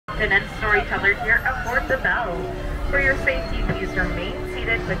captain and storyteller here aboard the Belle. For your safety, please remain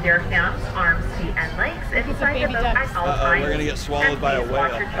seated with your hands, arms, feet, and legs inside the boat at all times. We're gonna get swallowed by a whale.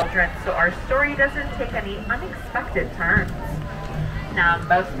 Watch your children so our story doesn't take any unexpected turns. Now,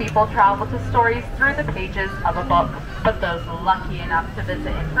 most people travel to stories through the pages of a book, but those lucky enough to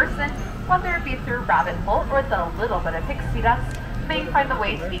visit in person, whether it be through rabbit hole or the little bit of pixie dust, may find the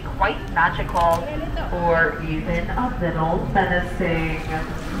way to be quite magical, or even a little menacing.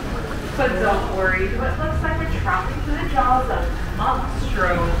 But don't worry, it looks like we're traveling to the jaws of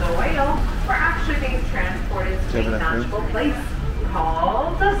Monstro the Whale. We're actually being transported to a magical place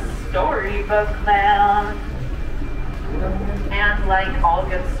called the Storybook Land. And like all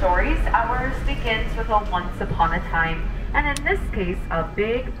good stories, ours begins with a once upon a time, and in this case, a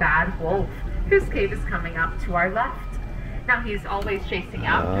big bad wolf, whose cave is coming up to our left. Now he's always chasing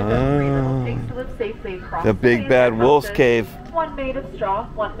after the three little pigs to live safely across the big bad wolf's cave. One made of straw,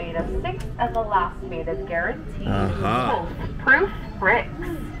 one made of sticks, and the last made of guaranteed wolf-proof bricks.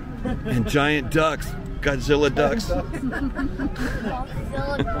 And giant ducks. Godzilla ducks.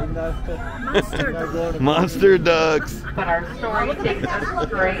 Monster ducks. But our story takes a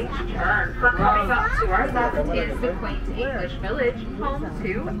strange turn. For coming up to our left is the quaint English village home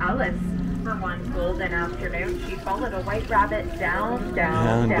to Alice. For one golden afternoon, she followed a white rabbit down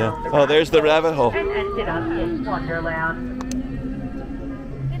the Oh, there's the rabbit hole. And ended up in Wonderland.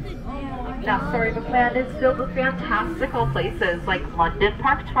 Now, Storybook Land is filled with fantastical places like London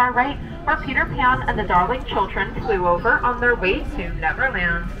Park to our right, where Peter Pan and the darling children flew over on their way to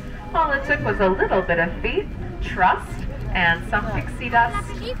Neverland. All it took was a little bit of faith, trust, and some pixie dust.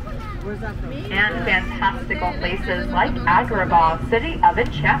 And fantastical places like Agrabah, City of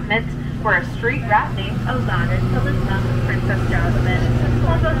Enchantment, where a street rat named Aladdin fell in love with Princess Jasmine,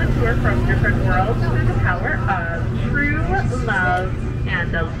 although the two are from different worlds through the power of true love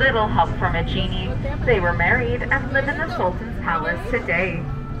and a little help from a genie. They were married and live in the Sultan's palace today.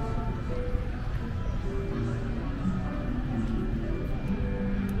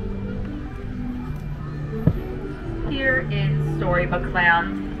 Here in Storybook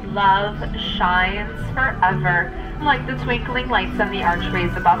Land, love shines forever, like the twinkling lights on the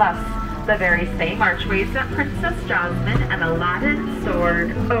archways above us. The very same archways that Princess Jasmine and Aladdin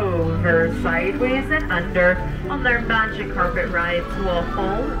soared over, sideways, and under on their magic carpet ride to a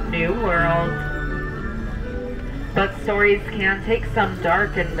whole new world. But stories can take some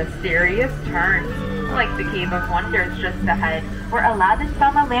dark and mysterious turns, like the Cave of Wonders just ahead, where Aladdin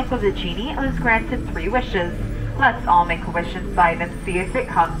found the lamp of the genie and was granted 3 wishes. Let's all make a wish inside and see if it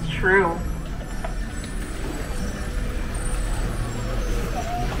comes true.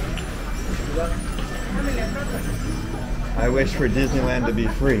 I wish for Disneyland to be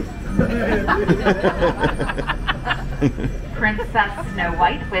free. Princess Snow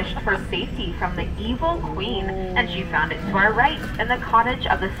White wished for safety from the evil queen, and she found it to our right in the cottage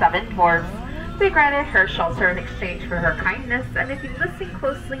of the 7 dwarves. They granted her shelter in exchange for her kindness, and if you listen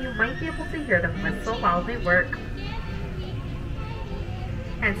closely, you might be able to hear them whistle while they work.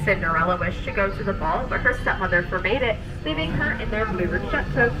 And Cinderella wished to go to the ball, but her stepmother forbade it, leaving her in their blue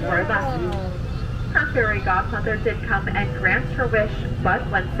ricciotto for them. Her fairy godmother did come and grant her wish, but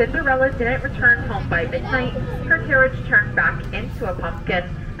when Cinderella didn't return home by midnight, her carriage turned back into a pumpkin,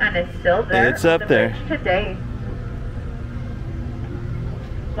 and is still there it's up there today.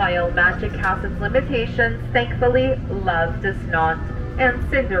 While magic has its limitations, thankfully, love does not. And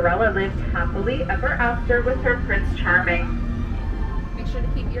Cinderella lived happily ever after with her Prince Charming. Make sure to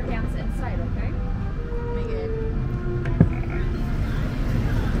keep your hands inside, okay?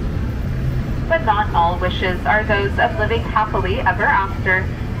 But not all wishes are those of living happily ever after.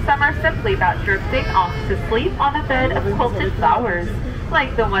 Some are simply about drifting off to sleep on a bed of quilted flowers,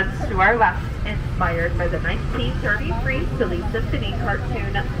 like the ones to our left, inspired by the 1933 Silly Symphony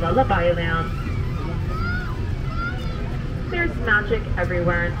cartoon Lullaby Land. There's magic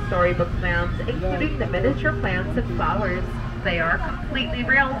everywhere in Storybook Land, including the miniature plants and flowers. They are completely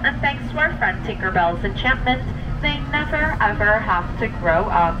real, and thanks to our friend Tinkerbell's enchantment, they never ever have to grow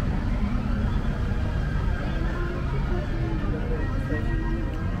up.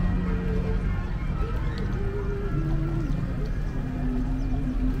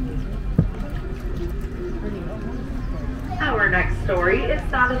 Our next story is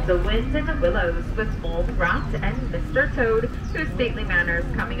that of the Wind and the Willows, with Old Rat and Mr. Toad, whose stately manners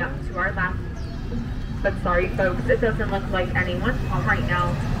coming up to our left. But sorry folks, it doesn't look like anyone's home right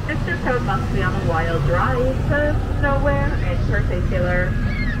now. Mr. Toad must be on a wild drive to nowhere in particular.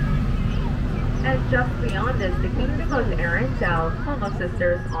 And just beyond is the kingdom of Arendelle, home of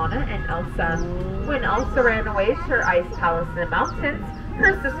sisters Anna and Elsa. When Elsa ran away to her ice palace in the mountains,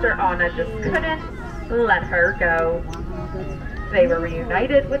 Her sister Anna just couldn't let her go. They were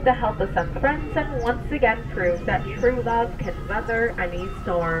reunited with the help of some friends and once again proved that true love can weather any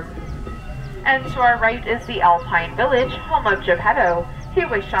storm. And to our right is the Alpine Village, home of Geppetto. He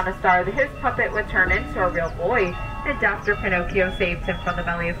wished on a star that his puppet would turn into a real boy, and after Pinocchio saved him from the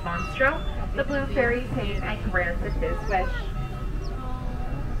belly of Monstro, the blue fairy came and granted his wish.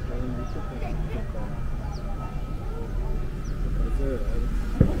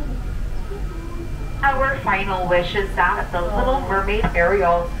 Our final wish is that of the Little Mermaid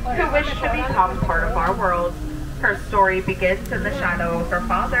Ariel, who wished to become part of our world. Her story begins in the shadow of her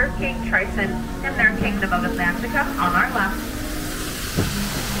father, King Triton, in their kingdom of Atlantica on our left.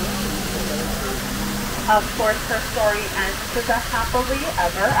 Of course, her story ends with a happily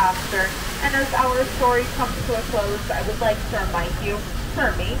ever after, and as our story comes to a close, I would like to remind you to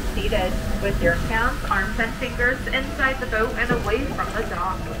remain seated, with your hands, arms, and fingers inside the boat and away from the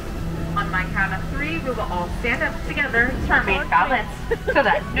dock. On my count of 3, we will all stand up together to remain balanced, so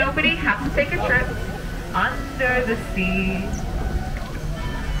that nobody has to take a trip under the sea.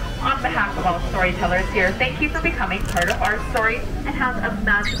 On behalf of all storytellers here, thank you for becoming part of our story, and have a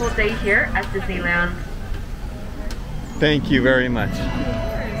magical day here at Disneyland. Thank you very much.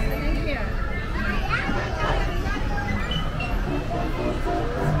 Thank you.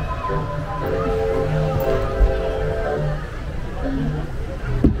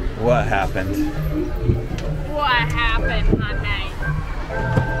 What happened? What happened, honey?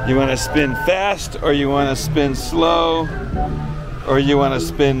 You want to spin fast, or you want to spin slow, or you want to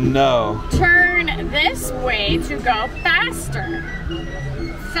spin no? Turn this way to go faster.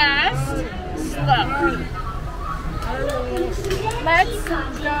 Fast, slow. Let's go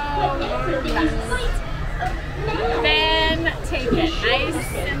fast. Then take it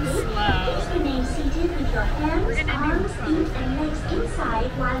nice and slow. Remain seated with your hands, We're gonna do arms, feet, and legs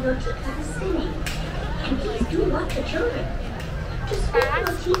inside while your teacup is spinning. And please do watch the children. To spin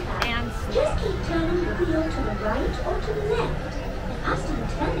your teacup, and just keep turning the wheel to the right or to the left. The faster you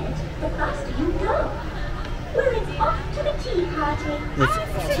turn it, the faster you go. Well, it's off to the tea party.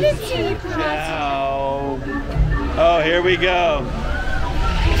 Ciao. Oh, here we go.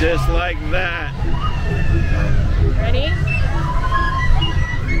 Just like that. Ready?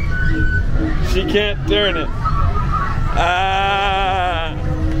 She can't turn it. Ah.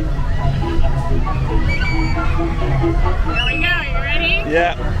 Here we go. You ready?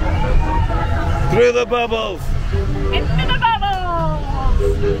 Yeah. Through the bubbles. Into the bubbles.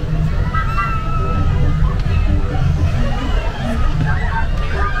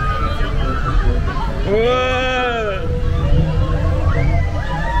 Whoa.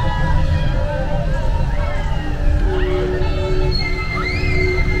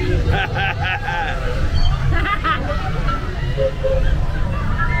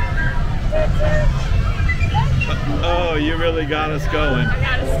 Oh, you really got us going. I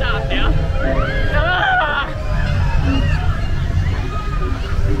gotta stop now. Ah!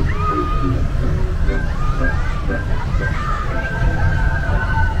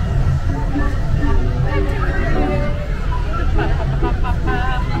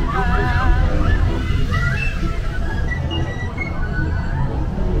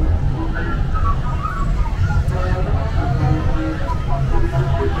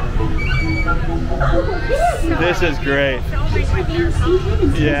 This is great.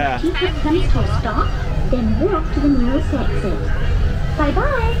 Yeah. Teacup comes to a stop, then walk to the nearest exit.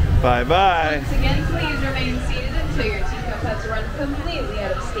 Bye-bye. Bye-bye. Once again, please remain seated until your teacup has run completely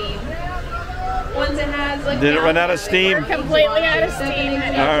out of steam. Once it has, Did it run out of steam? Completely out of steam.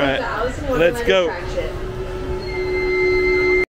 All right. Let's go.